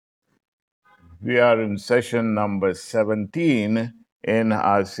We are in session number 17 in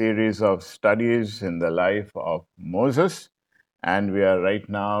our series of studies in the life of Moses. And we are right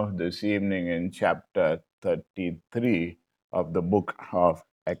now, this evening, in chapter 33 of the book of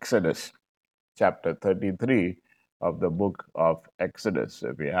Exodus. Chapter 33 of the book of Exodus. So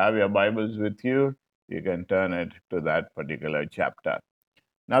if you have your Bibles with you, you can turn it to that particular chapter.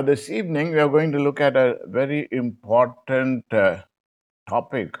 Now, this evening, we are going to look at a very important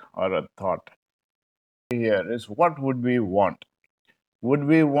topic or a thought here is what would we want? Would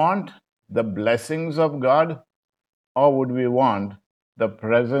we want the blessings of God or would we want the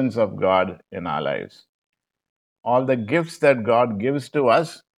presence of God in our lives? All the gifts that God gives to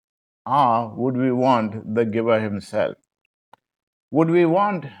us, or would we want the giver himself? Would we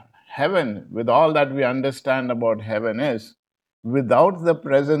want heaven with all that we understand about heaven is without the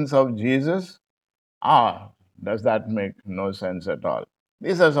presence of Jesus? Does that make no sense at all?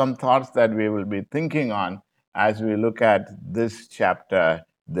 These are some thoughts that we will be thinking on as we look at this chapter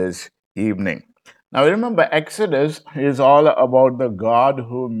this evening. Now, remember, Exodus is all about the God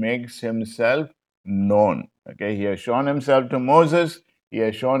who makes himself known. Okay, he has shown himself to Moses, he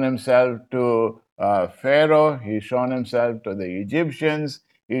has shown himself to Pharaoh, he's shown himself to the Egyptians,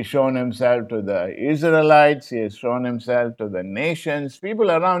 he's shown himself to the Israelites, he has shown himself to the nations.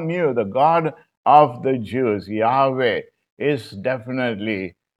 People around knew the God of the Jews, Yahweh, is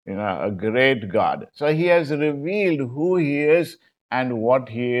definitely a great God. So he has revealed who he is and what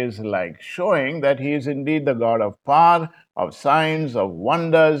he is like, showing that he is indeed the God of power, of signs, of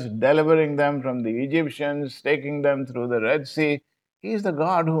wonders, delivering them from the Egyptians, taking them through the Red Sea. He is the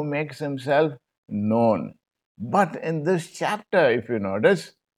God who makes himself known. But in this chapter, if you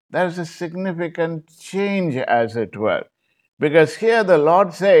notice, there is a significant change, as it were. Because here the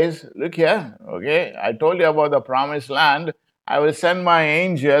Lord says, look here, okay, I told you about the promised land. I will send my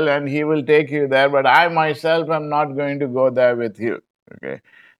angel and he will take you there, but I myself am not going to go there with you. Okay.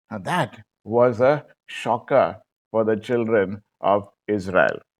 Now that was a shocker for the children of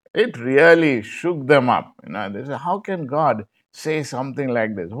Israel. It really shook them up. They said, how can God say something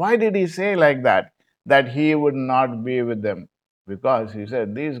like this? Why did he say like that? That he would not be with them? Because he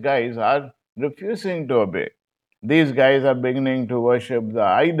said, these guys are refusing to obey. These guys are beginning to worship the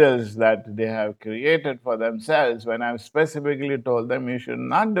idols that they have created for themselves when I've specifically told them you should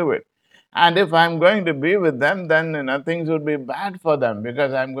not do it. And if I'm going to be with them, then things would be bad for them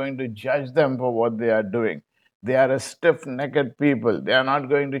because I'm going to judge them for what they are doing. They are a stiff necked people. They are not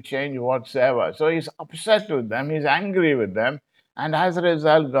going to change whatsoever. So he's upset with them, he's angry with them. And as a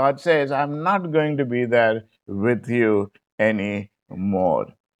result, God says, I'm not going to be there with you anymore.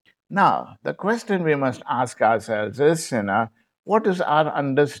 Now, the question we must ask ourselves is, what is our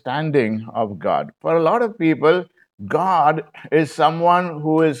understanding of God? For a lot of people, God is someone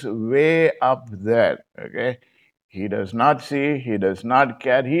who is way up there, okay? He does not see, he does not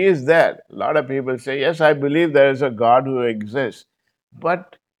care, he is there. A lot of people say, yes, I believe there is a God who exists.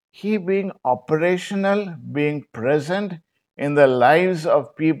 But he being operational, being present in the lives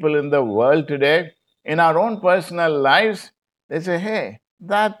of people in the world today, in our own personal lives, they say, hey,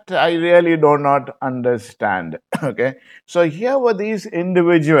 that I really do not understand. Okay. So here were these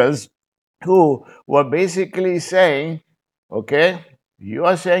individuals who were basically saying, okay, you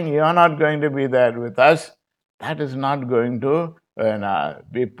are saying you are not going to be there with us. That is not going to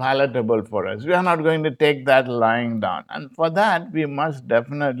be palatable for us. We are not going to take that lying down. And for that, we must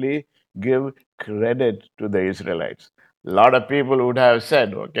definitely give credit to the Israelites. A lot of people would have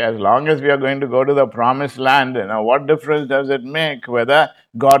said, okay, as long as we are going to go to the promised land, what difference does it make whether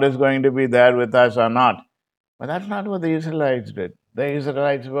God is going to be there with us or not? But that's not what the Israelites did. The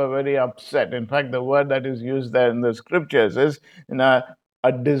Israelites were very upset. In fact, the word that is used there in the scriptures is a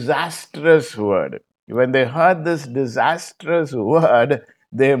disastrous word. When they heard this disastrous word,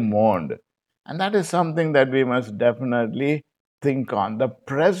 they mourned. And that is something that we must definitely think on. The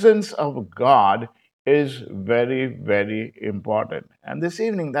presence of God is very, very important. And this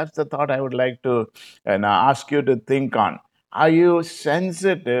evening, that's the thought I would like to ask you to think on. Are you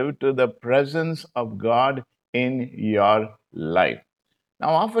sensitive to the presence of God in your life? Now,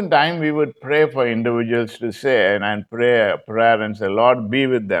 oftentimes we would pray for individuals to say, and pray a prayer and say, Lord, be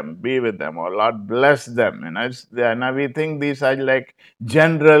with them, or Lord, bless them. And we think these are like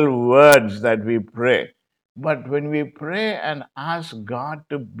general words that we pray. But when we pray and ask God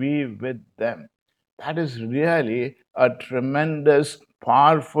to be with them, that is really a tremendous,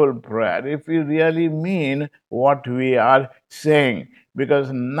 powerful prayer if we really mean what we are saying, because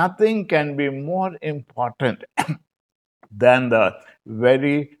nothing can be more important than the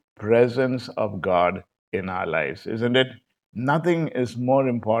very presence of God in our lives, isn't it? Nothing is more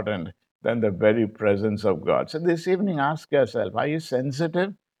important than the very presence of God. So this evening, ask yourself, are you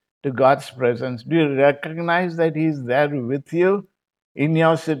sensitive to God's presence? Do you recognize that He's there with you in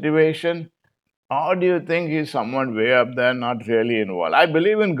your situation? Or do you think He's someone way up there, not really involved? I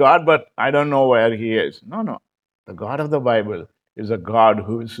believe in God, but I don't know where He is. No, no. The God of the Bible is a God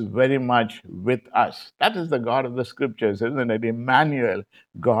who is very much with us. That is the God of the scriptures, isn't it? Emmanuel,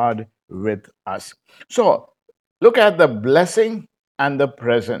 God with us. So look at the blessing and the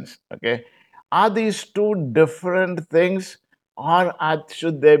presence. Okay. Are these two different things, or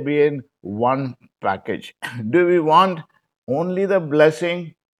should they be in one package? Do we want only the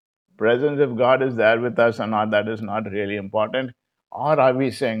blessing, presence of God is there with us or not, that is not really important? Or are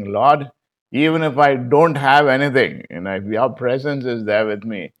we saying, Lord, even if I don't have anything, if your presence is there with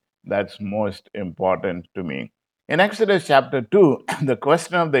me, that's most important to me. In Exodus chapter 2, the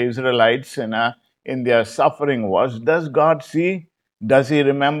question of the Israelites in their suffering was, does God see? Does He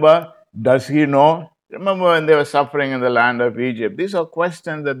remember? Does He know? Remember when they were suffering in the land of Egypt? These are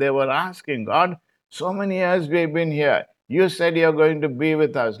questions that they were asking. God, so many years we've been here. You said you're going to be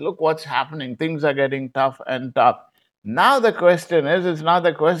with us. Look what's happening. Things are getting tough and tough. Now the question is, it's not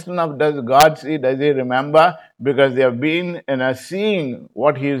the question of does God see, does He remember? Because they have been seeing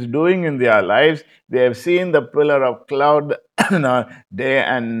what He is doing in their lives. They have seen the pillar of cloud day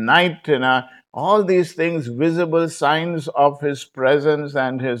and night, all these things, visible signs of His presence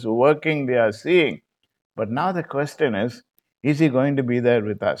and His working, they are seeing. But now the question is He going to be there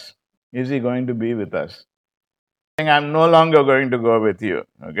with us? Is He going to be with us? I'm no longer going to go with you,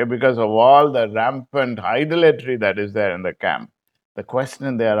 okay, because of all the rampant idolatry that is there in the camp. The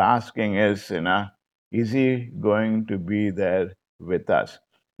question they are asking is He going to be there with us?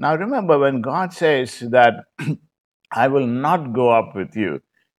 Now, remember, when God says that I will not go up with you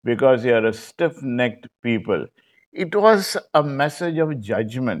because you are a stiff necked people, it was a message of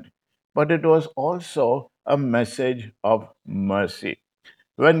judgment, but it was also a message of mercy.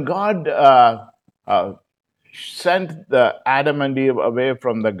 When God uh, sent the Adam and Eve away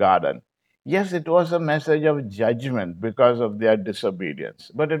from the garden, yes, it was a message of judgment because of their disobedience,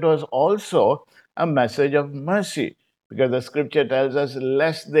 but it was also a message of mercy because the scripture tells us,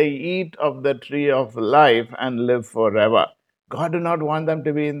 lest they eat of the tree of life and live forever. God did not want them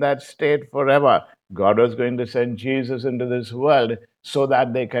to be in that state forever. God was going to send Jesus into this world so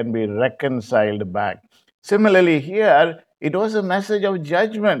that they can be reconciled back. Similarly, here, it was a message of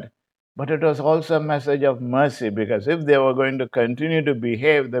judgment, but it was also a message of mercy because if they were going to continue to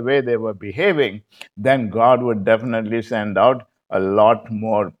behave the way they were behaving, then God would definitely send out a lot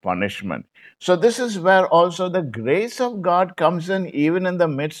more punishment. So, this is where also the grace of God comes in, even in the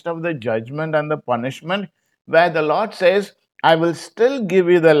midst of the judgment and the punishment, where the Lord says, I will still give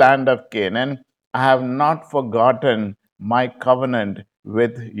you the land of Canaan. I have not forgotten my covenant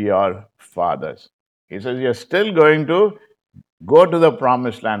with your fathers. He says, you're still going to go to the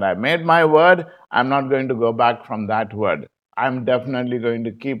promised land. I made my word. I'm not going to go back from that word. I'm definitely going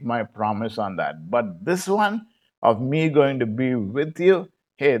to keep my promise on that. But this one of me going to be with you,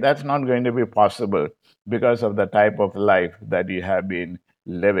 hey, that's not going to be possible because of the type of life that you have been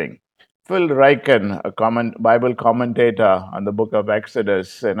living. Phil Ryken, a Bible commentator on the book of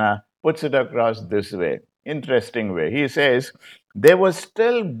Exodus, puts it across this way. Interesting way. He says, they were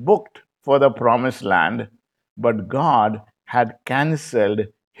still booked for the promised land, but God had cancelled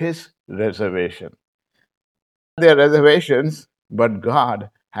his reservation. Their reservations, but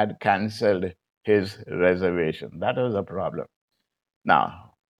God had cancelled his reservation. That was the problem.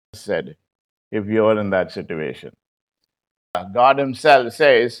 Now, said, if you're in that situation, God Himself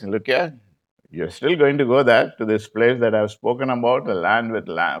says, look here, you're still going to go there to this place that I've spoken about, a land with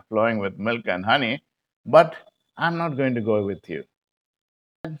flowing with milk and honey, but I'm not going to go with you.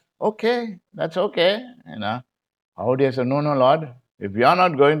 Okay, that's okay. How do you say, no, no, Lord, if you're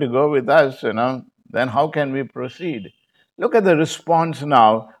not going to go with us, then how can we proceed? Look at the response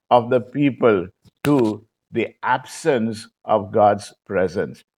now of the people to the absence of God's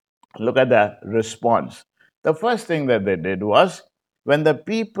presence. Look at the response. The first thing that they did was when the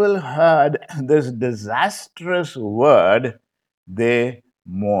people heard this disastrous word, they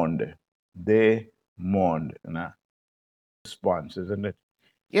mourned. They mourned. Response, isn't it?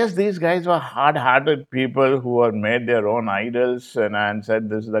 Yes, these guys were hard hearted people who had made their own idols and said,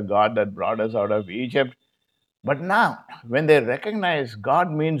 this is the God that brought us out of Egypt. But now, when they recognize God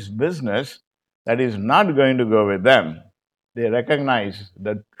means business, that is not going to go with them, they recognize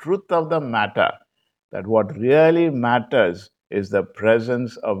the truth of the matter, that what really matters is the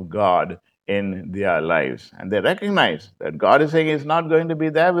presence of God in their lives. And they recognize that God is saying He's not going to be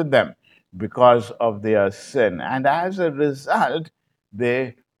there with them because of their sin. And as a result,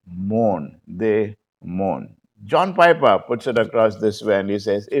 they mourn. They mourn. John Piper puts it across this way and he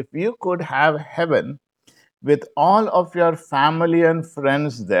says, if you could have heaven with all of your family and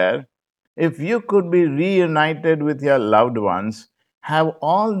friends there, if you could be reunited with your loved ones, have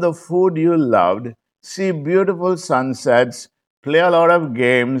all the food you loved, see beautiful sunsets, play a lot of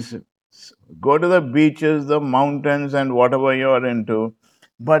games, go to the beaches, the mountains, and whatever you're into,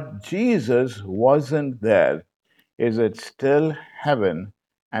 but Jesus wasn't there, is it still heaven?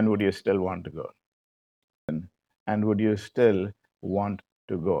 And would you still want to go? And would you still want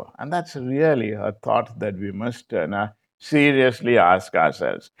to go? And that's really a thought that we must seriously ask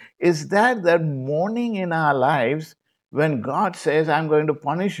ourselves. Is that that morning in our lives when God says, I'm going to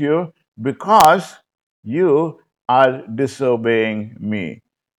punish you because you are disobeying me?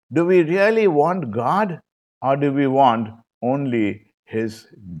 Do we really want God or do we want only His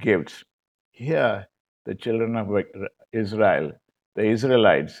gifts? Here, the children of Israel, the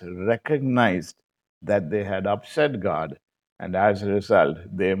Israelites, recognized that they had upset God, and as a result,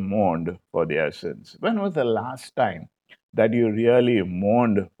 they mourned for their sins. When was the last time that you really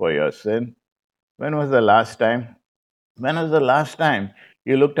mourned for your sin? When was the last time? When was the last time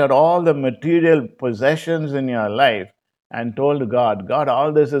you looked at all the material possessions in your life and told God, God,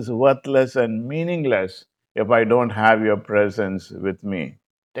 all this is worthless and meaningless if I don't have your presence with me?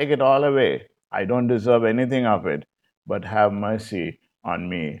 Take it all away. I don't deserve anything of it, but have mercy on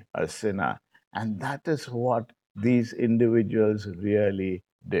me, a sinner. And that is what these individuals really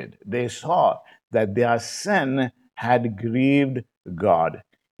did. They saw that their sin had grieved God.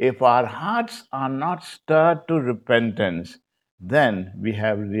 If our hearts are not stirred to repentance, then we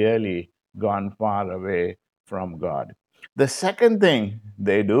have really gone far away from God. The second thing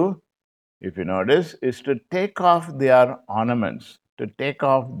they do, if you notice, is to take off their ornaments. To take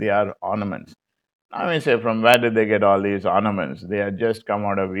off their ornaments. I mean, say, from where did they get all these ornaments? They had just come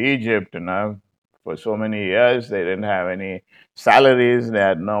out of Egypt, for so many years. They didn't have any salaries. They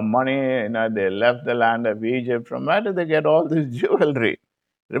had no money. They left the land of Egypt. From where did they get all this jewelry?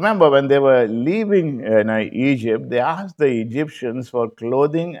 Remember, when they were leaving Egypt, they asked the Egyptians for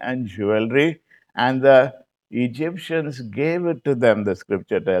clothing and jewelry, and the Egyptians gave it to them, the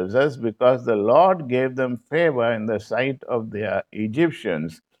scripture tells us, because the Lord gave them favor in the sight of their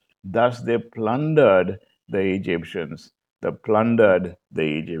Egyptians. Thus, they plundered the Egyptians. They plundered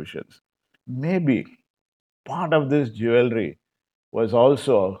the Egyptians. Maybe part of this jewelry was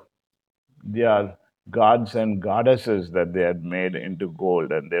also their gods and goddesses that they had made into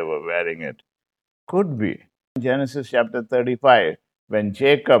gold and they were wearing it. Could be. Genesis chapter 35, when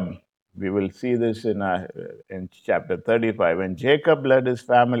Jacob, we will see this in chapter 35, when Jacob led his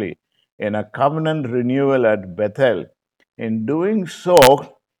family in a covenant renewal at Bethel, in doing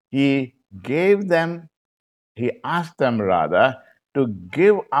so, he gave them he asked them rather to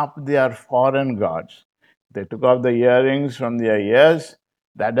give up their foreign gods. They took off the earrings from their ears.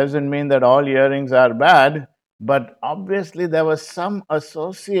 That doesn't mean that all earrings are bad, but obviously there was some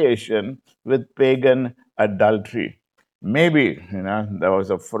association with pagan adultery. Maybe, there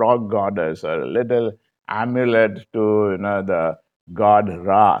was a frog goddess or a little amulet to, the god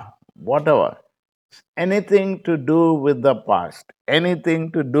Ra, whatever, anything to do with the past,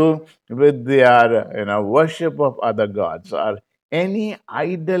 anything to do with their worship of other gods or any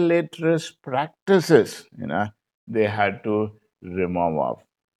idolatrous practices, they had to remove off.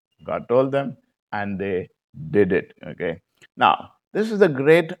 God told them, and they did it. Okay. Now, this is the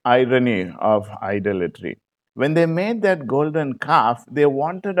great irony of idolatry. When they made that golden calf, they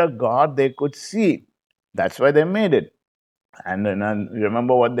wanted a God they could see. That's why they made it. And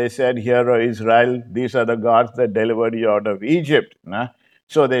remember what they said, Hear, O Israel, these are the gods that delivered you out of Egypt.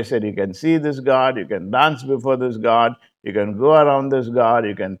 So they said, you can see this God, you can dance before this God, you can go around this God,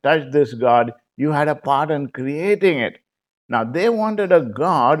 you can touch this God. You had a part in creating it. Now, they wanted a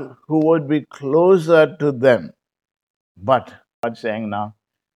God who would be closer to them. But God saying, now,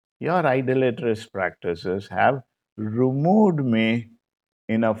 your idolatrous practices have removed me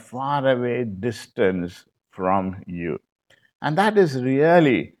in a faraway distance from you. And that is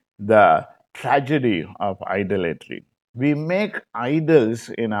really the tragedy of idolatry. We make idols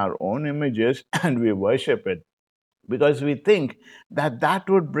in our own images and we worship it because we think that that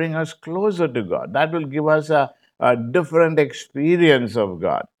would bring us closer to God. That will give us a different experience of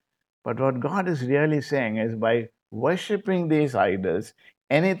God. But what God is really saying is by worshiping these idols,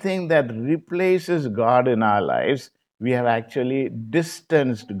 anything that replaces God in our lives, we have actually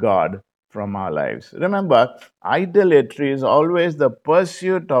distanced God from our lives. Remember, idolatry is always the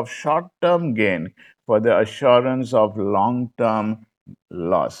pursuit of short term gain for the assurance of long term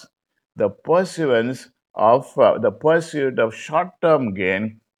loss. The pursuit of short term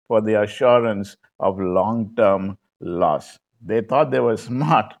gain for the assurance of long term loss. They thought they were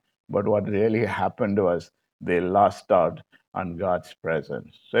smart, but what really happened was they lost out on God's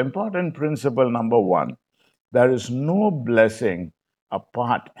presence. So, important principle number one, there is no blessing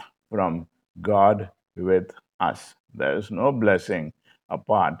apart from God with us. There is no blessing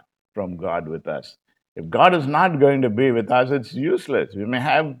apart from God with us. If God is not going to be with us, it's useless. We may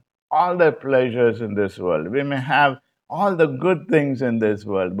have all the pleasures in this world, we may have all the good things in this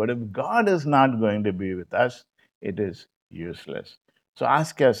world, but if God is not going to be with us, it is useless. So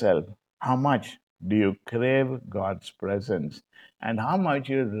ask yourself, how much do you crave God's presence, and how much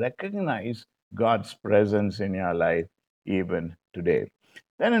you recognize God's presence in your life even today?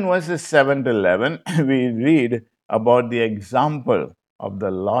 Then in verses 7 to 11, we read about the example of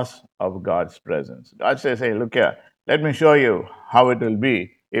the loss of God's presence. God says, hey, look here, let me show you how it will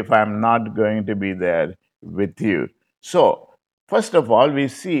be if I'm not going to be there with you. So, first of all, we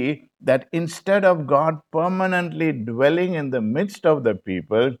see that instead of God permanently dwelling in the midst of the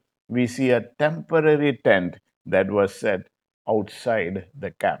people, we see a temporary tent that was set outside the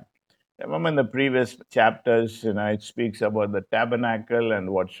camp. Remember in the previous chapters, it speaks about the tabernacle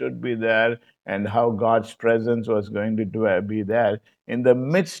and what should be there and how God's presence was going to be there in the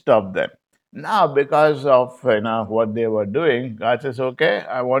midst of them. Now, because of what they were doing, God says, "Okay,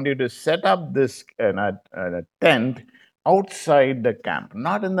 I want you to set up this tent outside the camp,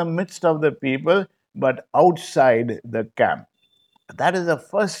 not in the midst of the people, but outside the camp." That is the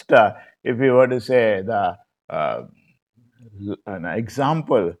first, if you were to say, the uh, an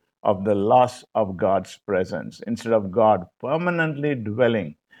example of the loss of God's presence. Instead of God permanently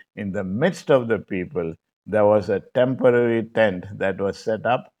dwelling in the midst of the people, there was a temporary tent that was set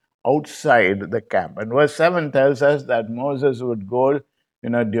up outside the camp. And verse 7 tells us that Moses would go,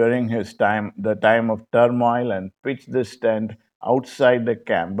 during his time, the time of turmoil, and pitch this tent outside the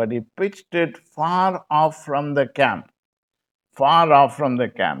camp. But he pitched it far off from the camp, far off from the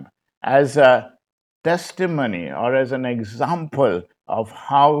camp, as a testimony or as an example of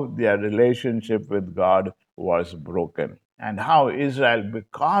how their relationship with God was broken and how Israel,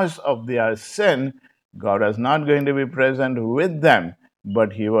 because of their sin, God was not going to be present with them,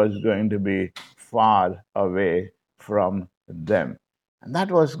 but He was going to be far away from them. And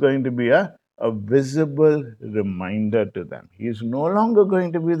that was going to be a visible reminder to them. He is no longer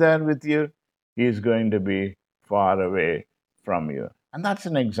going to be there with you, He is going to be far away from you. And that's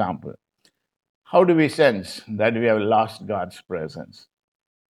an example. How do we sense that we have lost God's presence?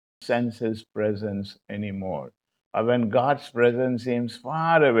 Sense His presence anymore. Or when God's presence seems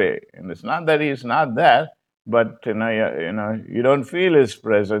far away, and it's not that He's not there, but you don't feel His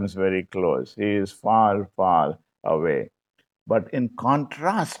presence very close. He is far, far away. But in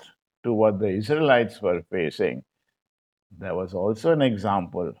contrast to what the Israelites were facing, there was also an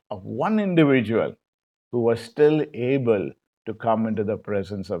example of one individual who was still able to come into the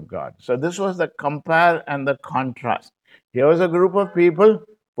presence of God. So, this was the compare and the contrast. Here was a group of people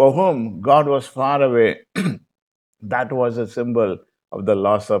for whom God was far away. That was a symbol of the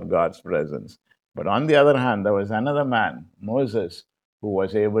loss of God's presence. But on the other hand, there was another man, Moses, who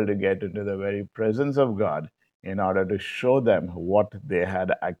was able to get into the very presence of God in order to show them what they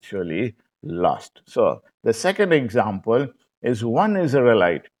had actually lost. So, the second example is one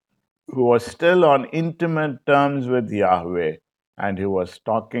Israelite who was still on intimate terms with Yahweh, and he was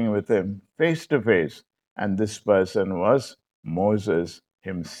talking with him face to face. And this person was Moses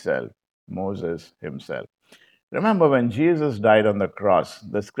himself. Moses himself. Remember, when Jesus died on the cross,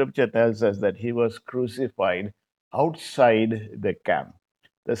 the scripture tells us that he was crucified outside the camp.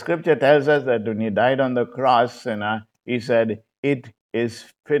 The scripture tells us that when he died on the cross, he said, "It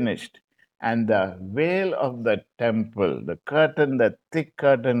is finished." And the veil of the temple, the curtain, the thick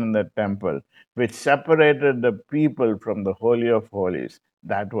curtain in the temple, which separated the people from the Holy of Holies,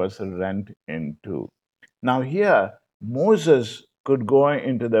 that was rent in two. Now, here, Moses could go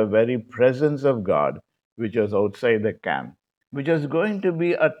into the very presence of God, which was outside the camp, which was going to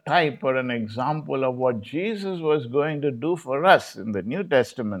be a type or an example of what Jesus was going to do for us in the New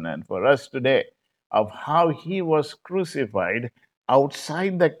Testament and for us today, of how he was crucified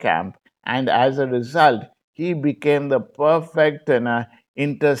outside the camp. And as a result, he became the perfect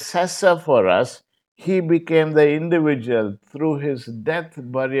intercessor for us. He became the individual through his death,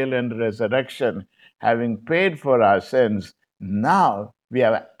 burial, and resurrection, having paid for our sins. Now we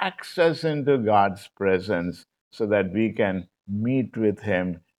have access into God's presence so that we can meet with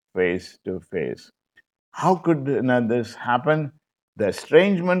Him face to face. How could this happen? The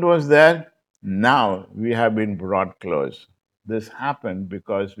estrangement was there. Now we have been brought close. This happened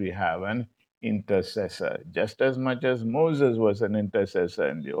because we have an intercessor. Just as much as Moses was an intercessor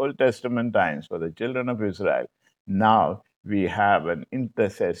in the Old Testament times for the children of Israel, now we have an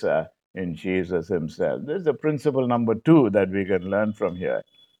intercessor in Jesus himself. This is the principle number two that we can learn from here.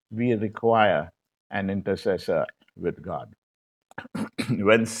 We require an intercessor with God.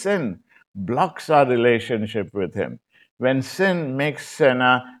 When sin blocks our relationship with Him, when sin makes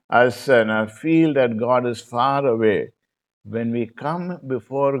us feel that God is far away, when we come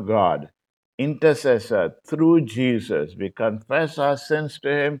before God, intercessor through Jesus, we confess our sins to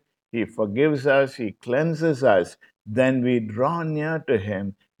Him, He forgives us, He cleanses us, then we draw near to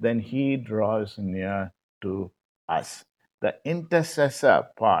Him, then He draws near to us. The intercessor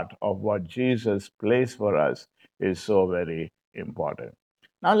part of what Jesus plays for us is so very important.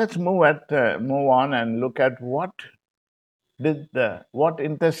 Now let's move on and look at what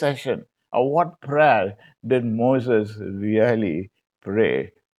intercession or what prayer did Moses really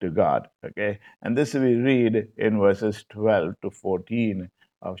pray to God? Okay, and this we read in verses 12 to 14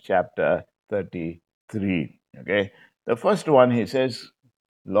 of chapter 33. Okay, the first one he says,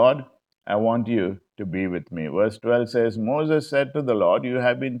 Lord, I want you to be with me. Verse 12 says, Moses said to the Lord, You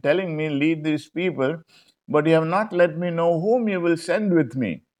have been telling me, lead these people, but you have not let me know whom you will send with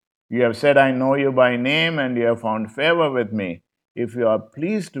me. You have said, I know you by name, and you have found favor with me. If you are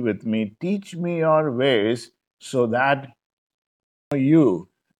pleased with me, teach me your ways so that you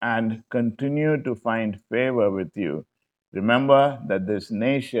and continue to find favor with you. Remember that this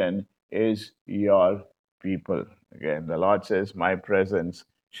nation is your people. Okay, the Lord says, My presence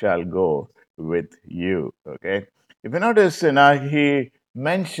shall go with you. Okay, if you notice, He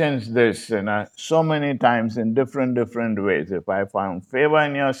mentions this so many times in different ways. If I found favor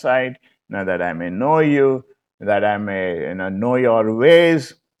in your sight, now that I may know you, that I may know your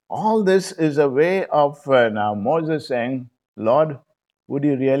ways. All this is a way of now Moses saying, Lord, would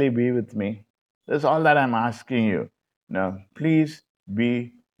you really be with me? That's all that I'm asking you. Now, please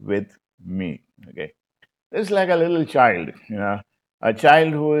be with me. Okay. It's like a little child, a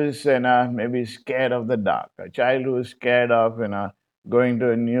child who is, maybe scared of the dark, a child who is scared of, going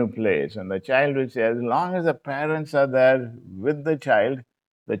to a new place. And the child will say, as long as the parents are there with the child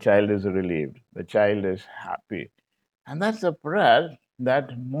is relieved, the child is happy. And that's the prayer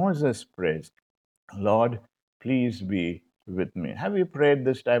that Moses prays. Lord, please be with me. Have you prayed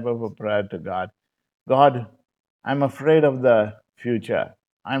this type of a prayer to God? God, I'm afraid of the future.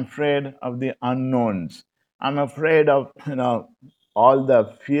 I'm afraid of the unknowns. I'm afraid of, all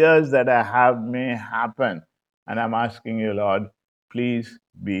the fears that I have may happen. And I'm asking you, Lord, please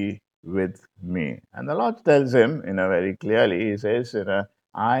be with me. And the Lord tells him, very clearly, He says,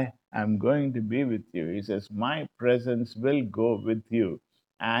 I am going to be with you. He says, My presence will go with you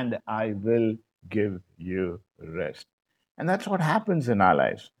and I will give you rest. And that's what happens in our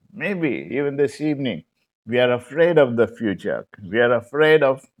lives. Maybe even this evening, we are afraid of the future. We are afraid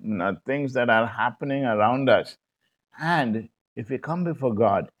of things that are happening around us. And if we come before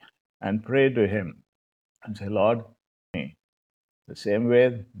God and pray to Him and say, Lord, me, the same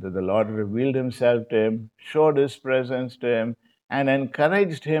way that the Lord revealed Himself to him, showed His presence to him, and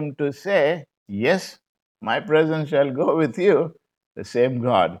encouraged him to say, Yes, my presence shall go with you, the same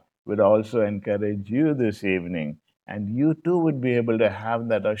God would also encourage you this evening. And you too would be able to have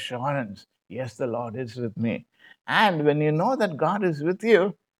that assurance yes, the Lord is with me. And when you know that God is with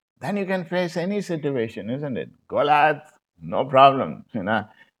you, then you can face any situation, isn't it? Goliath, no problem.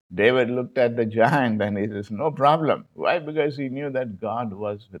 David looked at the giant and he says, No problem. Why? Because he knew that God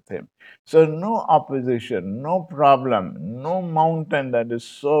was with him. So, no opposition, no problem, no mountain that is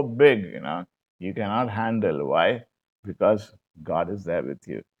so big, you cannot handle. Why? Because God is there with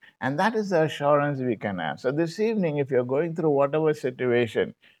you. And that is the assurance we can have. So, this evening, if you're going through whatever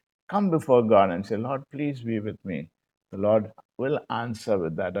situation, come before God and say, Lord, please be with me. The Lord will answer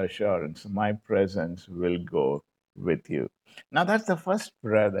with that assurance. My presence will go with you. Now, that's the first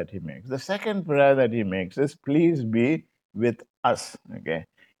prayer that he makes. The second prayer that he makes is, Please be with us. Okay.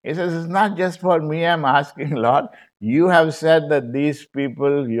 He says, It's not just for me, I'm asking, Lord. You have said that these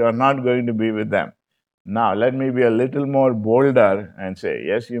people, you're not going to be with them. Now, let me be a little more bolder and say,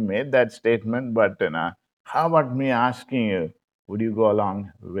 Yes, you made that statement, but how about me asking you, would you go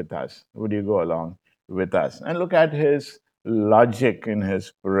along with us? Would you go along with us? And look at his logic in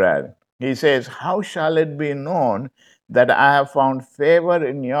his prayer. He says, How shall it be known that I have found favor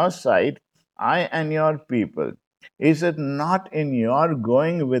in your sight, I and your people? Is it not in your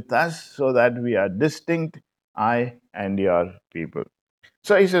going with us so that we are distinct, I and your people?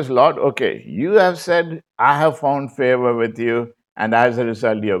 So he says, Lord, okay, you have said, I have found favor with you, and as a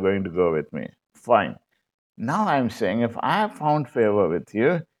result, you're going to go with me. Fine. Now I'm saying, if I have found favor with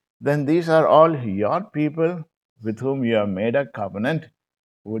you, then these are all your people with whom you have made a covenant.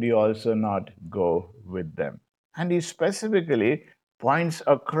 Would you also not go with them? And he specifically points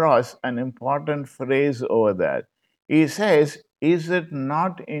across an important phrase over there. He says, is it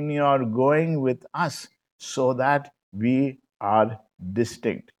not in your going with us so that we are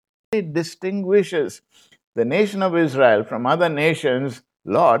distinct? It distinguishes the nation of Israel from other nations.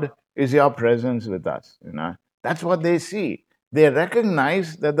 Lord, is your presence with us? That's what they see. They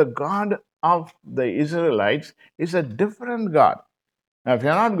recognize that the God of the Israelites is a different God. Now, if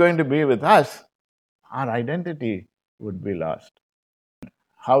you're not going to be with us, our identity would be lost.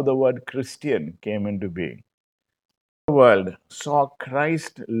 How the word Christian came into being. The world saw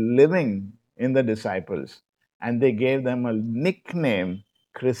Christ living in the disciples, and they gave them a nickname,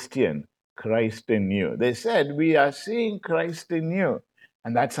 Christian, Christ in you. They said, we are seeing Christ in you,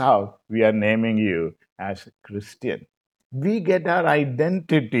 and that's how we are naming you as Christian. We get our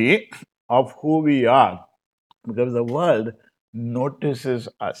identity of who we are because the world notices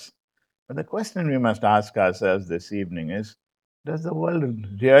us. But the question we must ask ourselves this evening is, does the world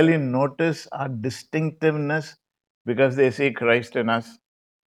really notice our distinctiveness because they see Christ in us?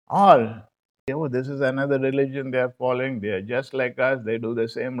 Or, oh, this is another religion they are following. They are just like us. They do the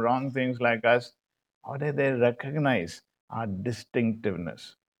same wrong things like us. How do they recognize our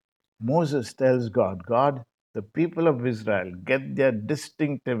distinctiveness? Moses tells God, God, the people of Israel get their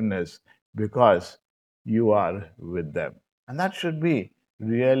distinctiveness because you are with them. And that should be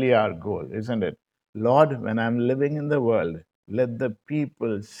really our goal, isn't it? Lord, when I'm living in the world, let the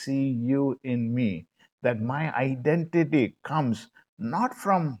people see you in me, that my identity comes not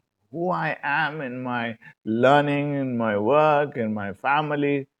from who I am in my learning, in my work, in my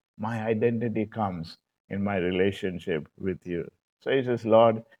family. My identity comes in my relationship with you. So he says,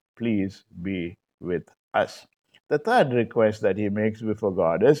 Lord, please be with us. The third request that he makes before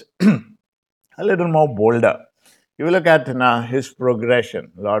God is a little more bolder. You will look at now his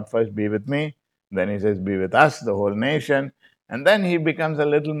progression. Lord, first be with me. Then he says, be with us, the whole nation. And then he becomes a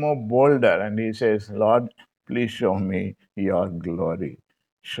little more bolder and he says, Lord, please show me your glory.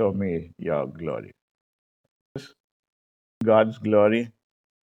 Show me your glory. God's glory,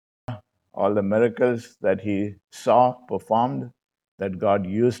 all the miracles that he saw performed, that God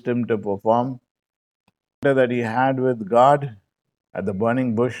used him to perform, that he had with God at the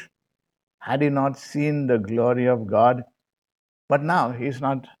burning bush, had he not seen the glory of God? But now he's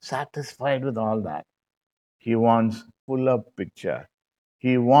not satisfied with all that. He wants fuller picture.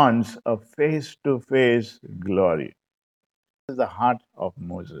 He wants a face-to-face glory. This is the heart of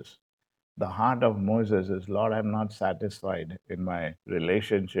Moses. The heart of Moses is, Lord, I'm not satisfied in my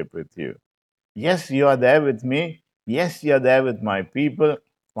relationship with you. Yes, you are there with me. Yes, you are there with my people.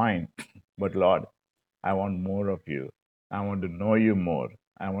 Fine. But Lord, I want more of you. I want to know you more.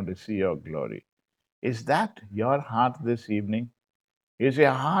 I want to see your glory. Is that your heart this evening? Is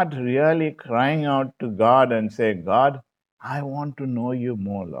your heart really crying out to God and saying, God, I want to know you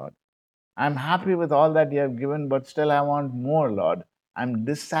more, Lord. I'm happy with all that you have given, but still I want more, Lord. I'm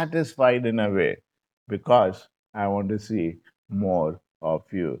dissatisfied in a way because I want to see more of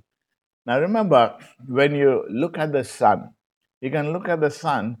you. Now remember, when you look at the sun, you can look at the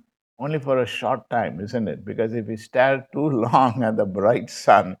sun only for a short time, isn't it? Because if you stare too long at the bright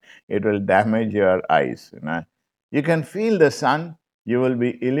sun, it will damage your eyes. You can feel the sun, you will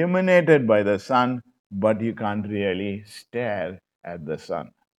be illuminated by the sun, but you can't really stare at the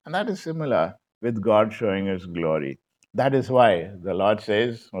sun. And that is similar with God showing his glory. That is why the Lord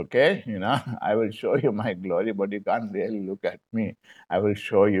says, okay, I will show you my glory, but you can't really look at me. I will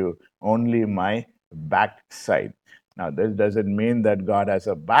show you only my backside. Now, this doesn't mean that God has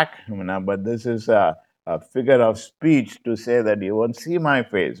a back, but this is a figure of speech to say that you won't see my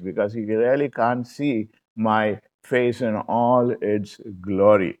face because you really can't see my face in all its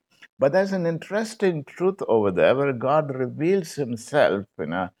glory. But there's an interesting truth over there where God reveals himself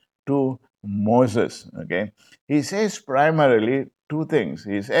to Moses. Okay, he says primarily two things.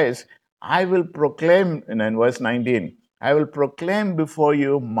 He says, I will proclaim, in verse 19, I will proclaim before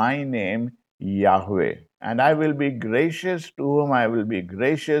you my name, Yahweh, and I will be gracious to whom I will be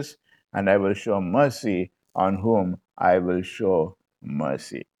gracious, and I will show mercy on whom I will show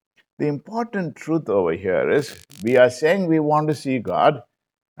mercy. The important truth over here is we are saying we want to see God,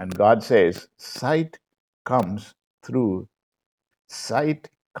 and God says, through sight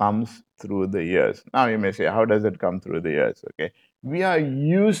comes through the ears. Now you may say, how does it come through the ears? Okay. We are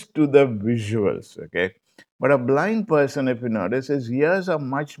used to the visuals, okay? But a blind person, if you notice, his ears are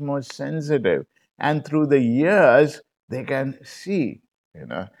much more sensitive. And through the ears, they can see.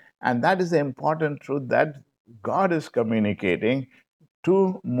 And that is the important truth that God is communicating.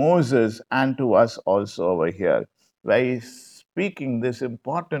 to Moses and to us also over here, where he's speaking this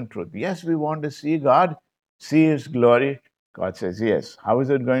important truth. Yes, we want to see God, see His glory. God says, yes. How is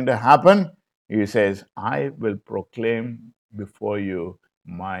it going to happen? He says, I will proclaim before you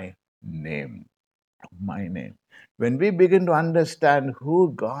my name. My name. When we begin to understand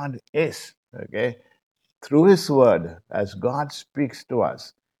who God is, okay, through His Word, as God speaks to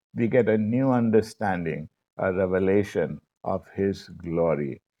us, we get a new understanding, a revelation of His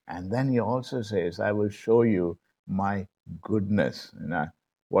glory. And then He also says, I will show you my goodness.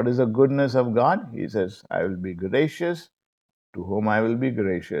 What is the goodness of God? He says, I will be gracious to whom I will be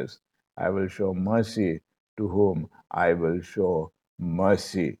gracious. I will show mercy to whom I will show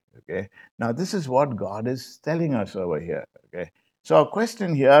mercy. Okay. Now, this is what God is telling us over here. Okay. So, a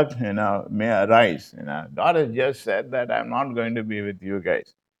question here, may arise. God has just said that I'm not going to be with you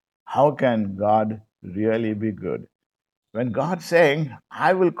guys. How can God really be good? When God's saying,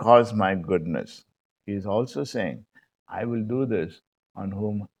 I will cause my goodness, He is also saying, I will do this on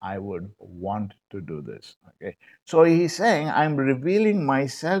whom I would want to do this. Okay. So He's saying, I'm revealing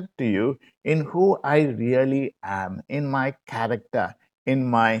myself to you in who I really am, in my character, in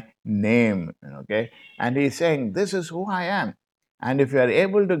my name. Okay. And He's saying, this is who I am. And if you are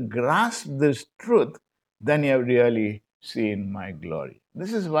able to grasp this truth, then you have really seen my glory.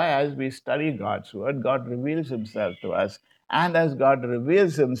 This is why, as we study God's word, God reveals Himself to us. And as God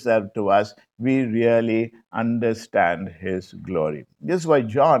reveals Himself to us, we really understand His glory. This is why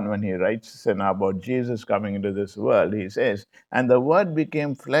John, when he writes about Jesus coming into this world, he says, and the Word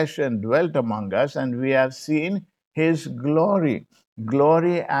became flesh and dwelt among us, and we have seen His glory.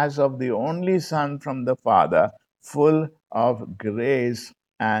 Glory as of the only Son from the Father, full of grace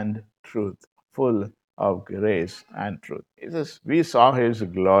and truth. Full of grace and truth. He says, we saw His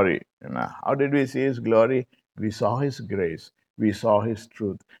glory. How did we see His glory? We saw His grace. We saw His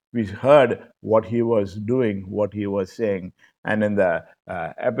truth. We heard what He was doing, what He was saying. And in the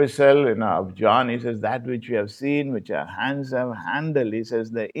epistle of John, he says, that which we have seen, which our hands have handled, he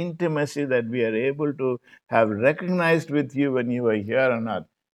says, the intimacy that we are able to have recognized with you when you were here on earth,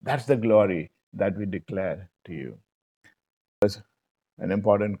 that's the glory that we declare to you. That's an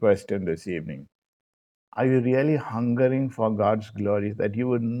important question this evening. Are you really hungering for God's glory, that you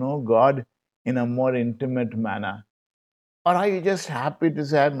would know God in a more intimate manner? Or are you just happy to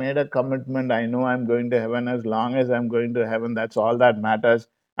say, I've made a commitment, I know I'm going to heaven, as long as I'm going to heaven, that's all that matters.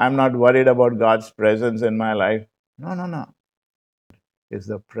 I'm not worried about God's presence in my life. No, no, no. It's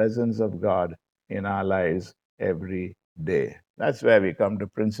the presence of God in our lives every day. That's where we come to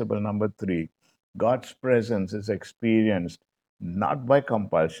principle number 3. God's presence is experienced not by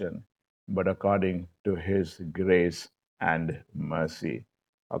compulsion, but according to His grace and mercy.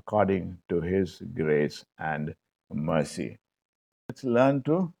 According to His grace and mercy. Let's learn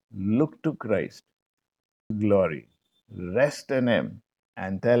to look to Christ, glory, rest in Him,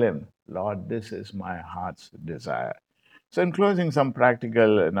 and tell Him, Lord, this is my heart's desire. So, in closing, some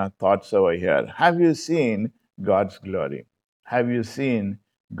practical thoughts over here. Have you seen God's glory? Have you seen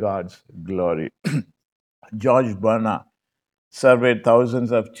God's glory? George Barna surveyed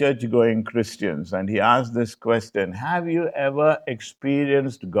thousands of church going Christians and he asked this question: have you ever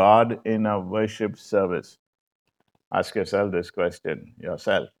experienced God in a worship service? Ask yourself this question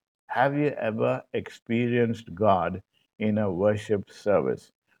yourself. Have you ever experienced God in a worship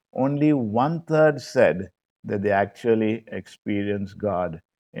service? Only one third said that they actually experienced God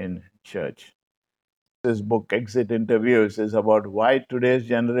in church. This book, Exit Interviews, is about why today's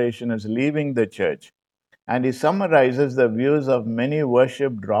generation is leaving the church. And he summarizes the views of many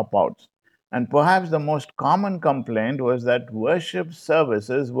worship dropouts. And perhaps the most common complaint was that worship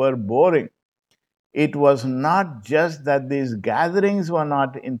services were boring. It was not just that these gatherings were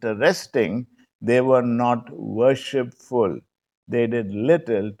not interesting, they were not worshipful. They did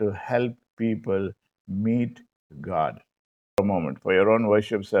little to help people meet God. For a moment, for your own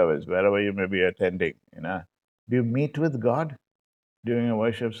worship service, wherever you may be attending, do you meet with God during a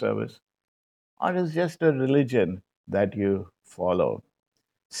worship service? Or is it just a religion that you follow?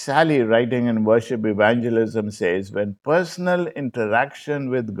 Sally, writing in Worship Evangelism, says when personal interaction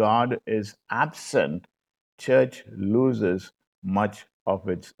with God is absent, church loses much of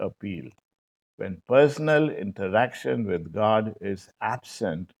its appeal. When personal interaction with God is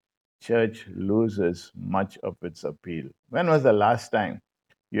absent, church loses much of its appeal. When was the last time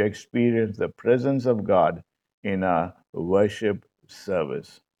you experienced the presence of God in a worship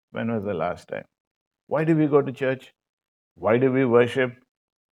service? When was the last time? Why do we go to church? Why do we worship?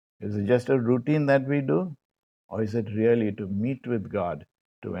 Is it just a routine that we do? Or is it really to meet with God,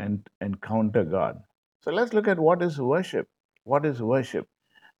 to encounter God? So let's look at what is worship. What is worship?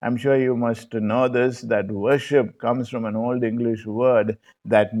 I'm sure you must know this, that worship comes from an old English word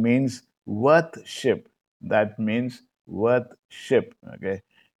that means worthship. That means worthship. Okay.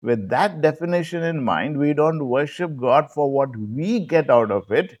 With that definition in mind, we don't worship God for what we get out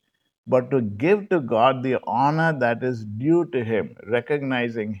of it, but to give to God the honor that is due to Him,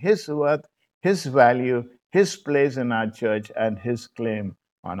 recognizing His worth, His value, His place in our church, and His claim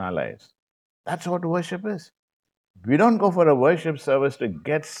on our lives. That's what worship is. We don't go for a worship service to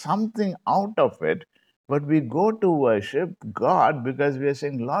get something out of it, but we go to worship God because we are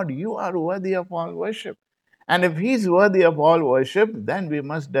saying, Lord, you are worthy of all worship. And if He's worthy of all worship, then we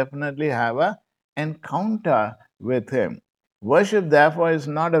must definitely have an encounter with Him. Worship, therefore, is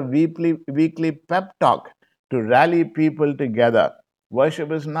not a weekly pep talk to rally people together.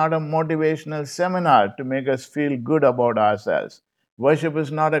 Worship is not a motivational seminar to make us feel good about ourselves. Worship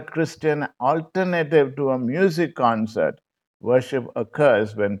is not a Christian alternative to a music concert. Worship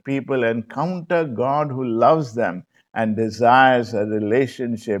occurs when people encounter God who loves them and desires a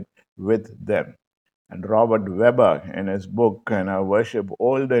relationship with them. And Robert Weber, in his book, Worship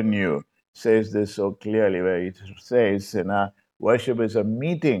Old and New, says this so clearly, where he says, worship is a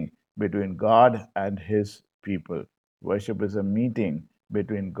meeting between God and his people. Worship is a meeting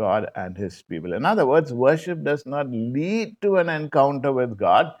between God and his people. In other words, worship does not lead to an encounter with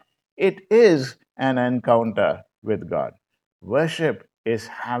God, it is an encounter with God. Worship is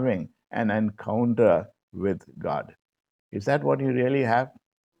having an encounter with God. Is that what you really have?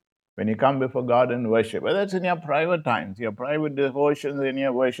 When you come before God and worship, whether it's in your private times, your private devotions in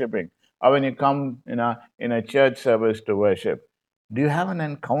your worshiping, or when you come in a church service to worship, do you have an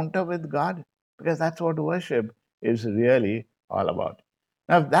encounter with God? Because that's what worship is really all about.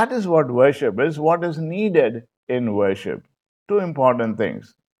 Now, if that is what worship is, what is needed in worship? Two important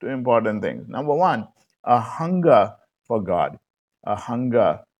things. Two important things. Number one, a hunger for God. A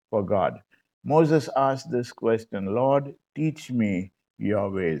hunger for God. Moses asked this question, Lord, teach me your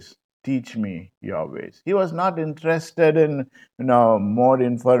ways. Teach me your ways. He was not interested in more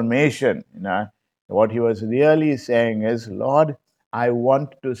information. What he was really saying is, Lord, I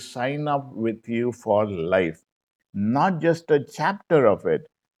want to sign up with you for life, not just a chapter of it.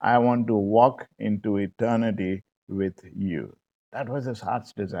 I want to walk into eternity with you. That was his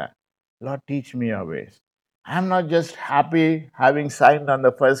heart's desire. Lord, teach me your ways. I'm not just happy having signed on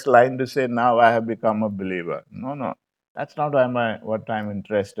the first line to say, now I have become a believer. No, no. That's not what I'm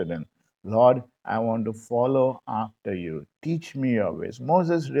interested in. Lord, I want to follow after you. Teach me your ways.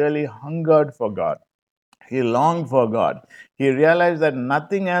 Moses really hungered for God. He longed for God. He realized that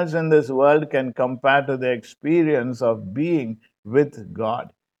nothing else in this world can compare to the experience of being with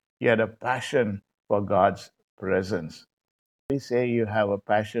God. He had a passion for God's presence. Please say you have a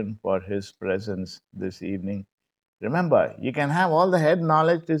passion for His presence this evening. Remember, you can have all the head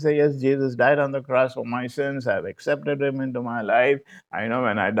knowledge to say, yes, Jesus died on the cross for my sins. I've accepted Him into my life. I know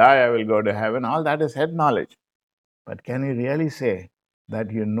when I die, I will go to heaven. All that is head knowledge. But can you really say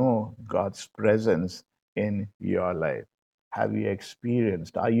that you know God's presence in your life? Have you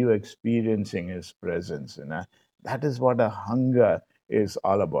experienced? Are you experiencing His presence? That is what a hunger is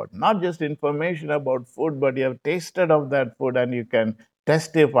all about. Not just information about food, but you have tasted of that food and you can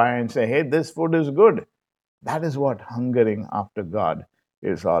testify and say, hey, this food is good. That is what hungering after God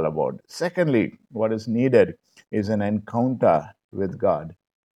is all about. Secondly, what is needed is an encounter with God.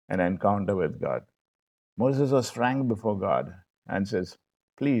 An encounter with God. Moses was frank before God and says,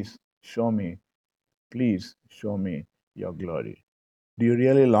 please show me your glory. Do you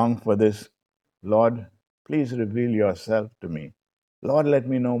really long for this? Lord, please reveal yourself to me. Lord, let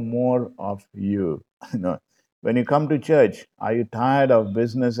me know more of you. When you come to church, are you tired of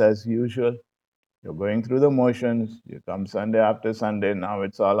business as usual? You're going through the motions. You come Sunday after Sunday. Now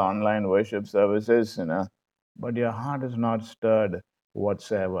it's all online worship services. But your heart is not stirred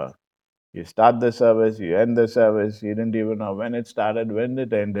whatsoever. You start the service, you end the service, you didn't even know when it started, when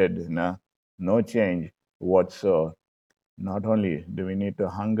it ended. No change whatsoever. Not only do we need to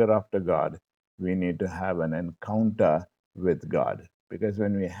hunger after God, we need to have an encounter with God. Because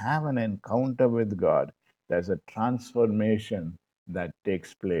when we have an encounter with God, there's a transformation that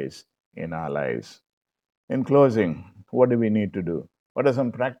takes place in our lives. In closing, what do we need to do? What are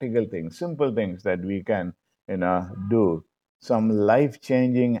some practical things, simple things that we can do? Some life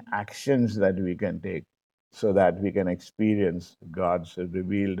changing actions that we can take so that we can experience God's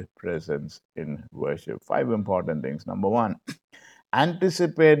revealed presence in worship. Five important things. Number one,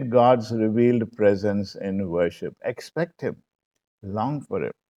 anticipate God's revealed presence in worship. Expect Him, long for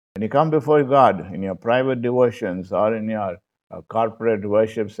Him. When you come before God in your private devotions or in your a corporate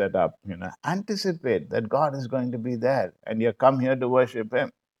worship setup, anticipate that God is going to be there and you come here to worship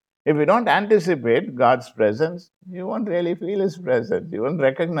Him. If you don't anticipate God's presence, you won't really feel His presence. You won't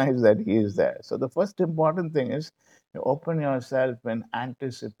recognize that He is there. So, the first important thing is you open yourself in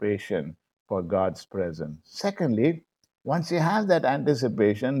anticipation for God's presence. Secondly, once you have that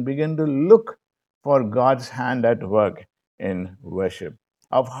anticipation, begin to look for God's hand at work in worship,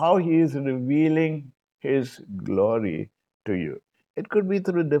 of how He is revealing His glory to you. It could be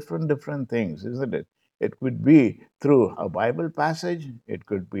through different things, isn't it? It could be through a Bible passage, it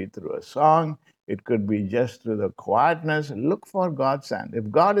could be through a song, it could be just through the quietness. Look for God's hand.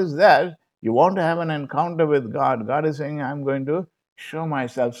 If God is there, you want to have an encounter with God. God is saying, I'm going to show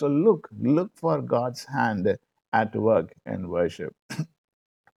myself. So look for God's hand at work in worship.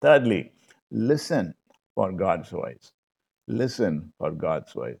 Thirdly, listen for God's voice. Listen for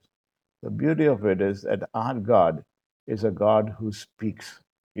God's voice. The beauty of it is that our God is a God who speaks.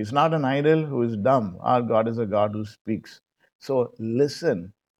 He's not an idol who is dumb. Our God is a God who speaks. So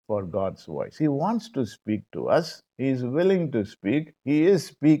listen for God's voice. He wants to speak to us. He is willing to speak. He is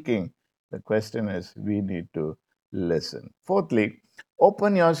speaking. The question is, we need to listen. Fourthly,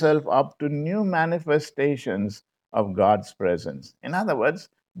 open yourself up to new manifestations of God's presence. In other words,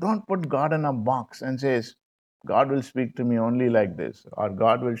 don't put God in a box and say, God will speak to me only like this, or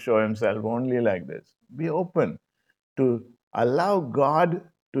God will show himself only like this. Be open to allow God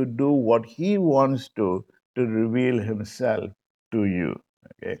to do what he wants to reveal himself to you.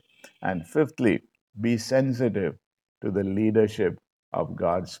 Okay. And fifthly, be sensitive to the leadership of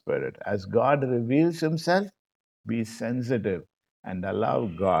God's Spirit. As God reveals himself, be sensitive and allow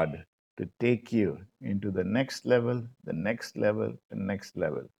God to take you into the next level, the next level, the next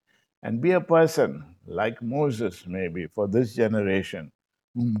level. And be a person like Moses, maybe, for this generation,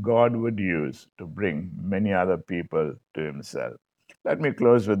 whom God would use to bring many other people to himself. Let me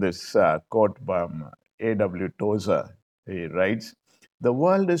close with this quote by A.W. Tozer. He writes, "The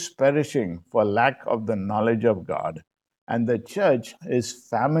world is perishing for lack of the knowledge of God, and the church is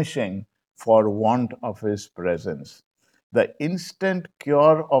famishing for want of his presence. The instant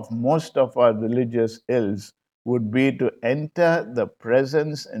cure of most of our religious ills would be to enter the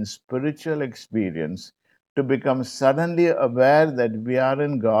presence and spiritual experience, to become suddenly aware that we are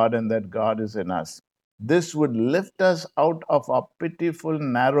in God and that God is in us. This would lift us out of our pitiful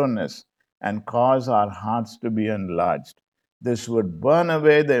narrowness and cause our hearts to be enlarged. This would burn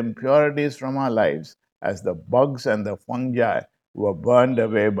away the impurities from our lives as the bugs and the fungi were burned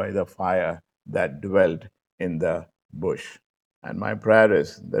away by the fire that dwelt in the bush." And my prayer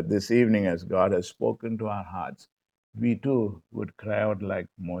is that this evening, as God has spoken to our hearts, we too would cry out like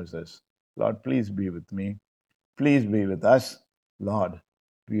Moses, Lord, please be with me. Please be with us. Lord,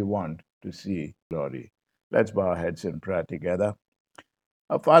 we want to see glory. Let's bow our heads in prayer together.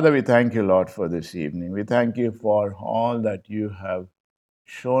 Father, we thank you, Lord, for this evening. We thank you for all that you have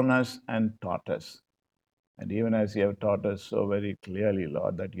shown us and taught us. And even as you have taught us so very clearly,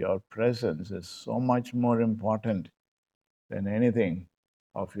 Lord, that your presence is so much more important than anything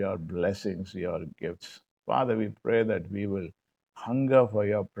of your blessings, your gifts. Father, we pray that we will hunger for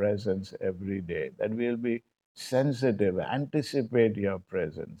your presence every day, that we'll be sensitive, anticipate your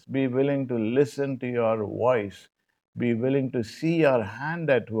presence, be willing to listen to your voice, be willing to see your hand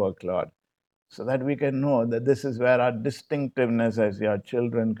at work, Lord, so that we can know that this is where our distinctiveness as your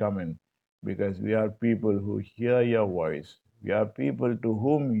children come in, because we are people who hear your voice. We are people to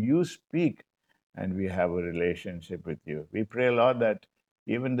whom you speak, and we have a relationship with you. We pray, Lord, that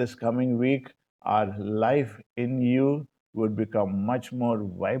even this coming week, our life in you would become much more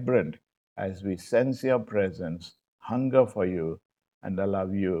vibrant as we sense your presence, hunger for you, and allow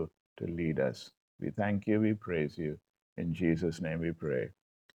you to lead us. We thank you, we praise you. In Jesus' name we pray.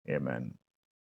 Amen.